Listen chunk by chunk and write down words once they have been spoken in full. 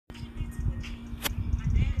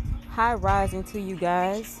High rising to you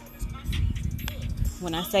guys.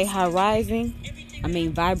 When I say high rising, I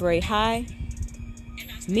mean vibrate high.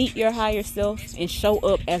 Meet your higher self and show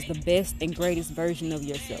up as the best and greatest version of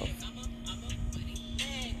yourself.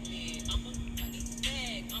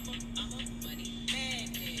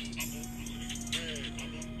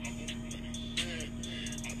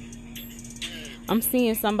 I'm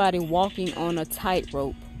seeing somebody walking a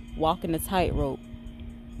tightrope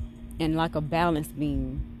and like a balance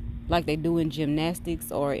beam, like they do in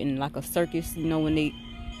gymnastics or in like a circus, when they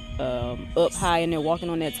up high and they're walking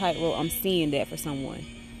on that tightrope. I'm seeing that for someone.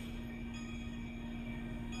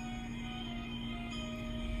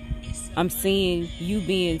 I'm seeing you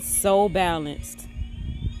being so balanced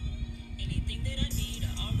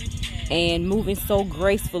and moving so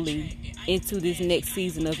gracefully into this next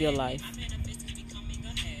season of your life.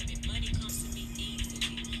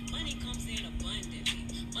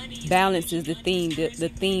 Balance is the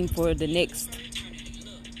theme for this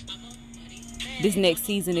next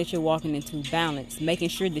season that you're walking into. Balance, making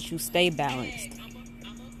sure that you stay balanced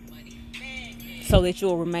so that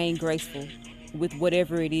you'll remain graceful with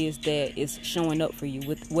whatever it is that is showing up for you,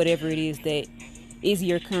 with whatever it is that is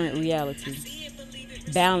your current reality.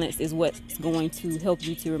 Balance is what's going to help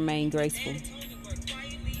you to remain graceful.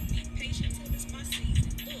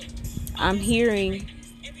 I'm hearing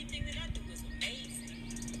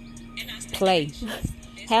play,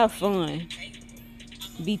 have fun,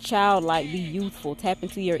 be childlike, be youthful, tap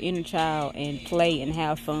into your inner child and play and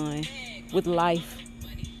have fun with life.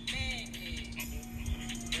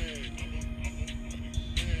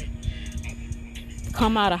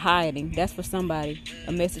 Come out of hiding. That's for somebody.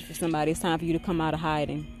 A message for somebody. It's time for you to come out of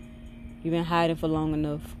hiding. You've been hiding for long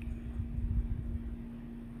enough.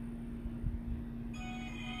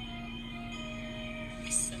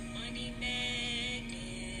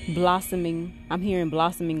 Blossoming. I'm hearing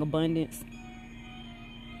blossoming abundance.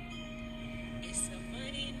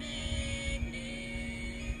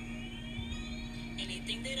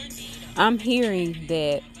 I'm hearing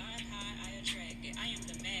that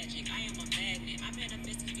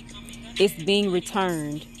it's being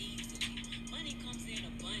returned.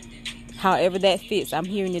 However that fits, I'm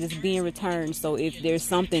hearing that it's being returned. So if there's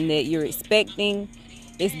something that you're expecting,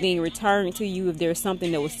 it's being returned to you. If there's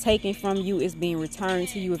something that was taken from you, it's being returned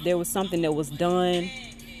to you. If there was something that was done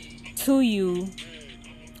to you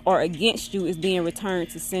or against you, it's being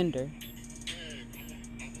returned to sender.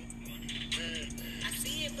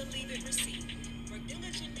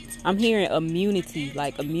 I'm hearing immunity,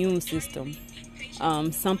 like immune system.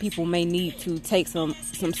 Some people may need to take some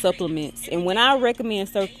supplements. And when I recommend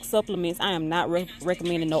supplements, I am not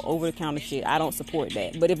recommending no over-the-counter shit. I don't support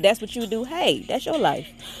that. But if that's what you do, hey, that's your life.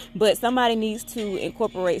 But somebody needs to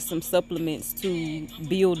incorporate some supplements to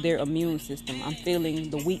build their immune system. I'm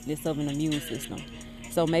feeling the weakness of an immune system.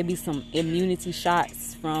 So maybe some immunity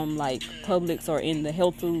shots from like Publix or in the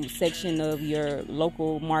health food section of your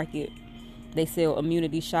local market. They sell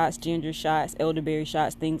immunity shots, ginger shots, elderberry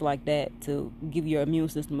shots, things like that to give your immune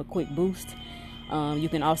system a quick boost. You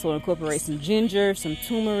can also incorporate some ginger, some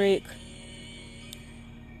turmeric.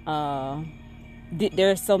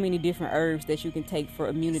 There are so many different herbs that you can take for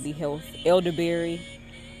immunity health. Elderberry,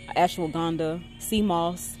 ashwagandha, sea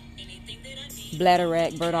moss,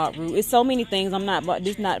 bladderwrack, burdock root. It's so many things.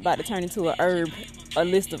 This not about to turn into a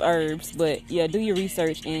list of herbs. But yeah, do your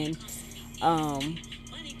research and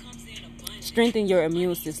strengthen your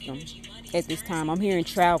immune system at this time. I'm hearing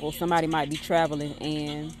travel. Somebody might be traveling,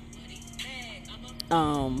 and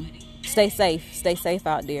stay safe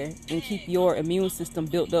out there and keep your immune system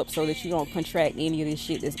built up so that you don't contract any of this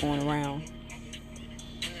shit that's going around.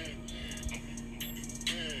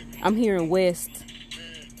 I'm hearing west.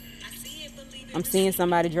 I'm seeing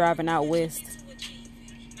somebody driving out west.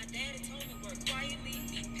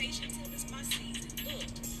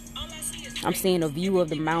 I'm seeing a view of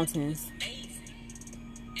the mountains.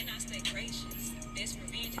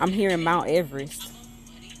 I'm hearing Mount Everest.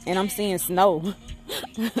 And I'm seeing snow.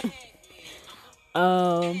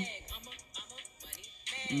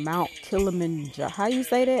 Mount Kilimanjaro. How you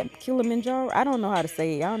say that? Kilimanjaro? I don't know how to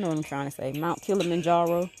say it. I don't know what I'm trying to say. Mount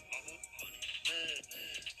Kilimanjaro.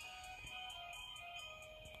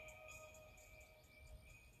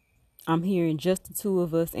 I'm hearing just the two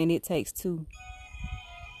of us, and it takes two.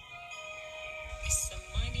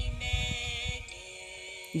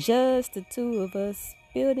 Just the two of us.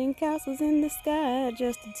 Building castles in the sky,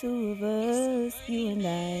 just the two of us, you and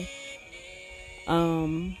I.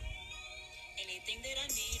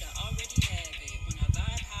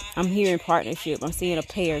 I'm hearing partnership. I'm seeing a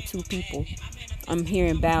pair, two people. I'm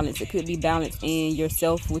hearing balance. It could be balance in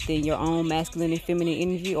yourself within your own masculine and feminine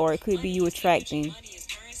energy, or it could be you attracting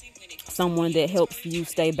someone that helps you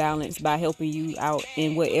stay balanced by helping you out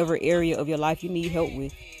in whatever area of your life you need help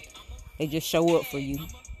with. They just show up for you.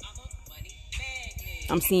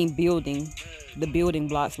 I'm seeing building, the building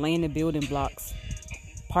blocks, laying the building blocks,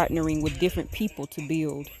 partnering with different people to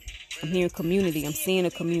build. I'm hearing community. I'm seeing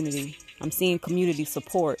a community. I'm seeing community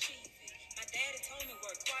support.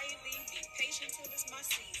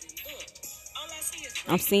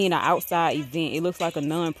 I'm seeing an outside event. It looks like a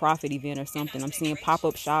non-profit event or something. I'm seeing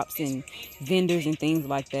pop-up shops and vendors and things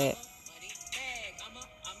like that.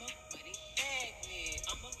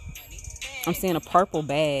 I'm seeing a purple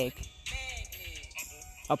bag.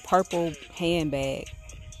 A purple handbag.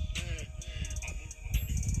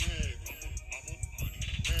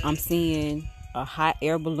 I'm seeing a hot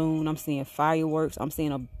air balloon. I'm seeing fireworks. I'm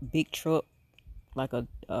seeing a big truck, like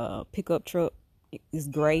a pickup truck. It's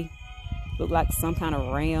gray. Look like some kind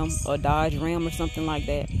of Ram, a Dodge Ram or something like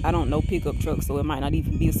that. I don't know pickup trucks, so it might not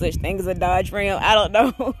even be such thing as a Dodge Ram. I don't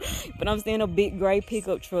know. But I'm seeing a big gray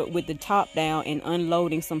pickup truck with the top down and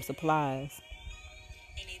unloading some supplies.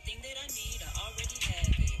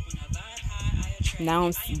 Now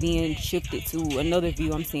I'm being shifted to another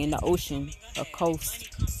view. I'm seeing the ocean, a coast,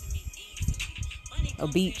 a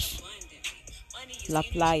beach, La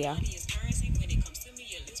Playa.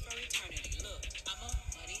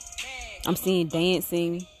 I'm seeing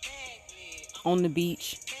dancing on the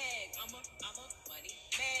beach.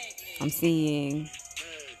 I'm seeing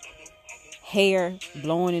hair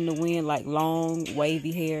blowing in the wind, like long,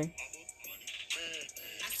 wavy hair.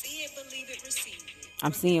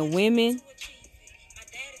 I'm seeing women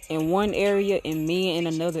in one area and men in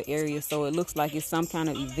another area. So it looks like it's some kind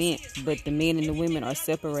of event, but the men and the women are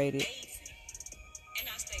separated.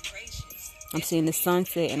 I'm seeing the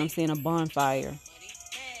sunset and I'm seeing a bonfire.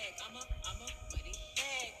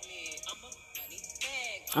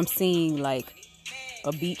 I'm seeing like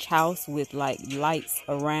a beach house with like lights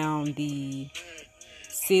around the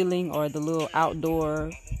ceiling or the little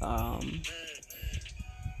outdoor,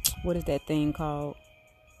 what is that thing called?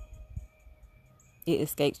 It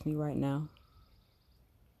escapes me right now.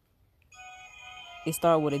 It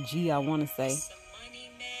started with a G, I want to say.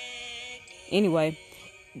 Anyway,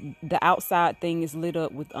 the outside thing is lit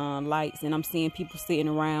up with lights, and I'm seeing people sitting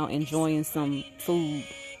around enjoying some food.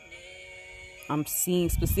 I'm seeing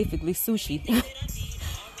specifically sushi.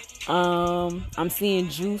 I'm seeing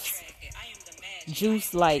juice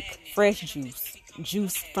like fresh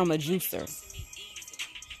juice from a juicer.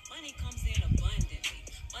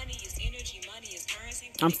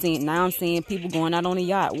 I'm seeing people going out on a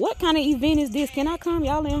yacht. What kind of event is this? Can I come?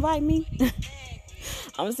 Y'all invite me?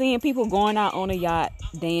 I'm seeing people going out on a yacht,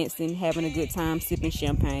 dancing, having a good time, sipping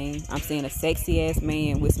champagne. I'm seeing a sexy ass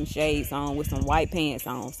man with some shades on, with some white pants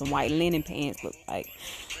on, some white linen pants. Look like,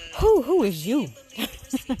 who is you?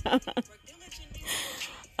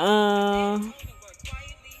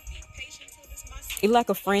 It's like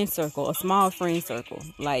a friend circle, a small friend circle,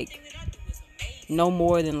 like no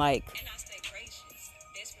more than like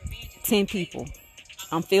 10 people.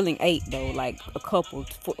 I'm feeling 8 though, like a couple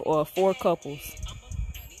or 4 couples.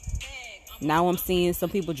 Now I'm seeing some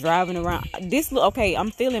people driving around. Okay, I'm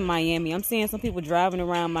feeling Miami. I'm seeing some people driving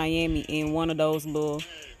around Miami in one of those little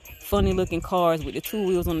funny looking cars with the 2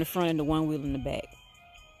 wheels on the front and the 1 wheel in the back.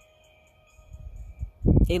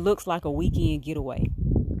 It looks like a weekend getaway.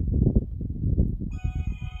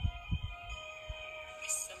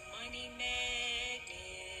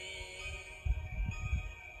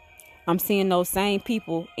 I'm seeing those same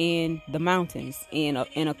people in the mountains, in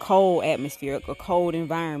a cold atmosphere, a cold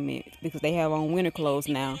environment, because they have on winter clothes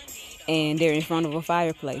now, and they're in front of a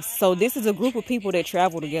fireplace. So this is a group of people that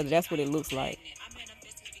travel together. That's what it looks like.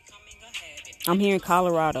 I'm here in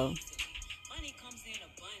Colorado.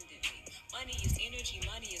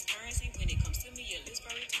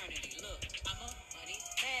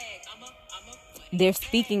 They're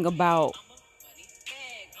speaking about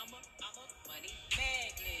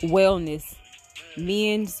wellness,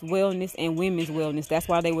 men's wellness and women's wellness. That's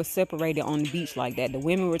why they were separated on the beach like that. The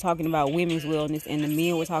women were talking about women's wellness and the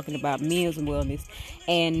men were talking about men's wellness.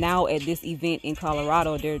 And now at this event in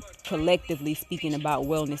Colorado, they're collectively speaking about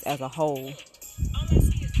wellness as a whole.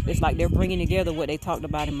 It's like they're bringing together what they talked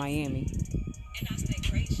about in Miami.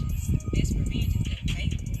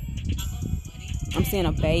 I'm seeing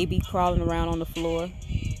a baby crawling around on the floor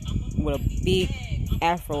with a big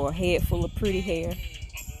afro, a head full of pretty hair.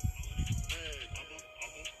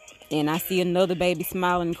 And I see another baby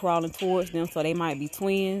smiling and crawling towards them, so they might be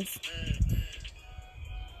twins.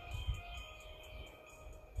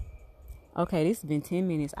 Okay, this has been 10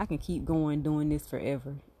 minutes. I can keep going doing this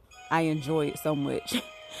forever. I enjoy it so much.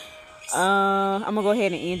 I'm going to go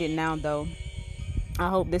ahead and end it now, though. I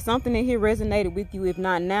hope that something in here resonated with you. If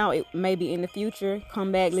not now, it maybe in the future.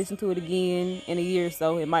 Come back, listen to it again in a year or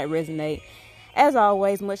so. It might resonate. As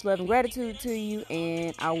always, much love and gratitude to you.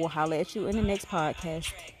 And I will holler at you in the next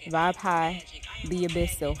podcast. Vibe high. Be your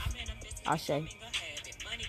best self. Ashe.